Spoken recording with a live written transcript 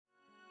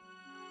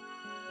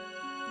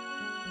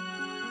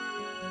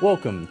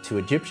Welcome to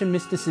Egyptian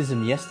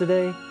Mysticism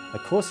Yesterday, A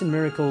Course in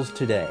Miracles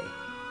Today,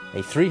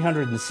 a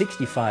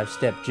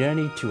 365-step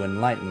journey to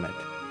enlightenment,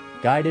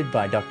 guided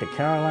by Dr.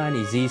 Caroline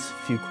Isis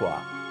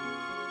Fuqua.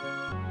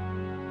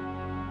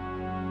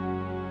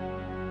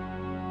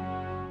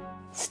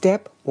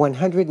 Step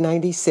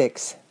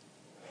 196.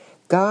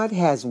 God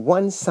has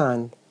one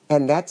Son,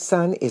 and that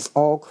Son is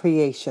all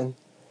creation.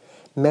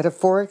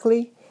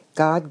 Metaphorically,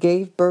 God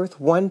gave birth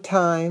one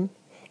time,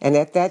 and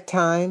at that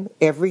time,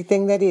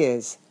 everything that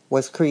is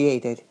was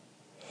created.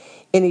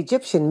 In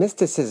Egyptian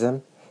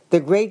mysticism,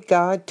 the great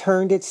God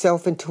turned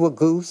itself into a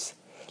goose,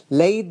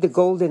 laid the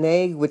golden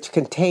egg which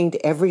contained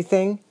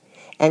everything,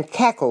 and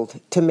cackled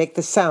to make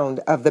the sound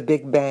of the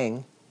Big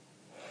Bang.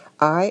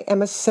 I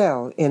am a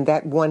cell in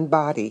that one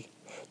body,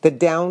 the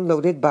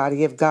downloaded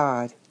body of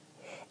God.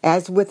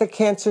 As with a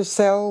cancer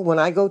cell, when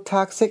I go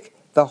toxic,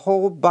 the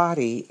whole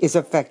body is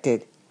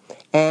affected.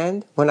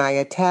 And when I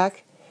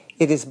attack,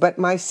 it is but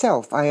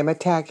myself I am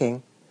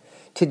attacking.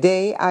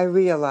 Today I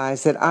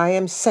realize that I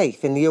am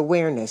safe in the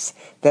awareness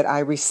that I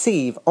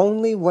receive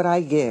only what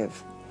I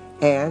give,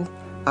 and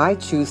I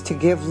choose to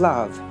give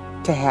love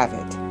to have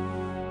it.